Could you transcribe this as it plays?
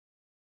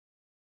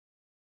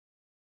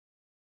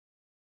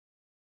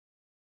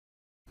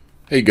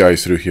Hey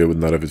guys, Ru here with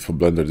another video for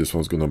Blender. This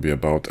one's gonna be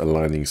about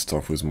aligning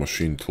stuff with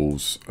machine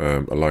tools,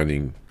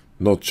 aligning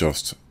not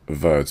just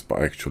verts but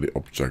actually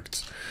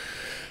objects.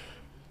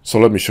 So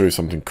let me show you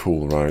something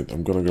cool, right?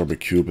 I'm gonna grab a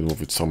cube and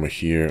move it somewhere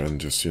here and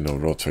just,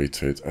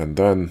 rotate it. And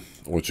then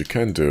what you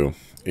can do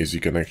is you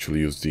can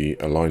actually use the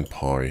align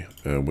pie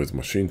with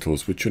machine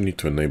tools, which you need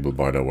to enable,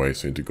 by the way.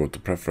 So you need to go to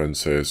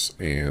preferences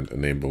and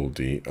enable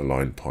the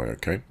align pie,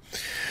 okay?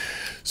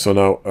 So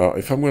now,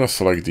 if I'm going to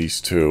select these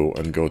two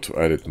and go to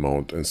edit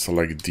mode and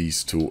select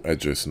these two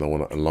edges and I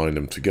want to align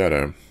them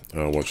together,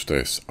 watch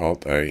this,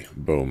 Alt A,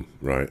 boom,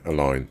 right,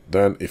 align.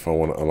 Then if I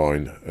want to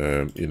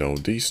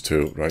align, these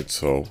two, right,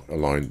 so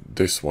align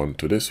this one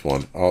to this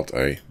one, Alt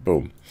A,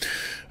 boom.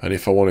 And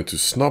if I wanted to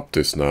snap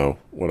this now,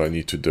 what I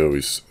need to do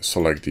is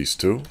select these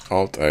two,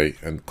 Alt A,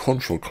 and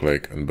Control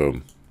click, and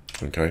boom,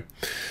 okay.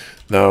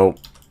 Now,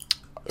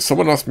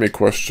 someone asked me a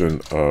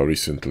question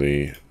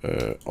recently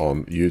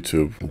on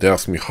YouTube. They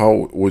asked me,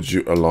 how would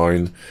you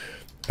align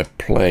a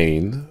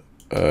plane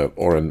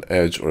or an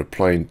edge or a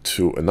plane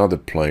to another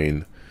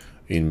plane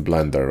in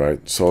Blender,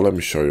 right? So let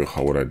me show you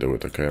how would I do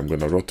it, okay? I'm going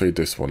to rotate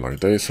this one like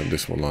this and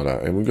this one like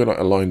that. And we're going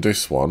to align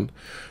this one,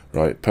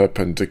 right,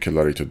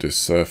 perpendicularly to this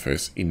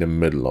surface in the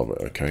middle of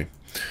it, okay?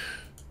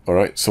 All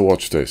right, so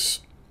watch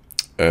this.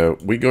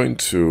 We're going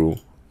to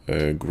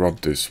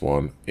grab this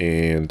one,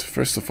 and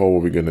first of all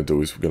what we're going to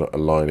do is we're going to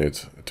align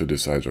it to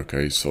this edge,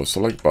 okay? So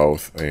select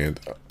both and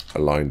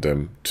align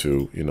them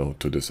to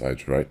to this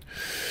edge, right?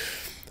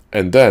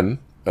 And then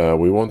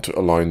we want to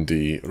align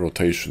the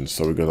rotation,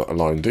 so we're going to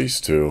align these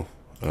two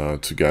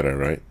together,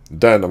 right?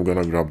 Then I'm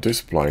going to grab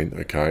this plane,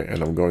 okay,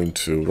 and I'm going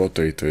to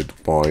rotate it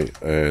by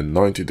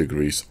 90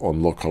 degrees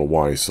on local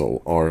Y,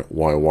 so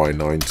RYY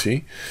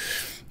 90.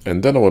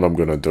 And then what I'm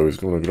going to do is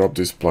going to grab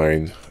this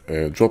plane,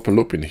 drop a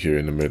loop in here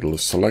in the middle,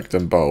 select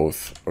them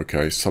both,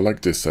 okay,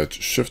 select this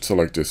edge, shift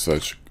select this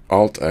edge,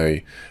 Alt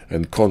A,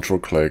 and Control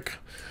click,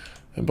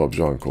 and Bob's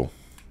your uncle.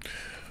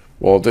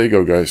 Well, there you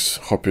go guys,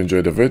 hope you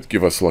enjoyed the vid,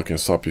 give us a like and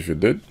sub if you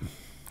did.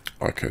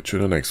 I'll catch you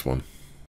in the next one.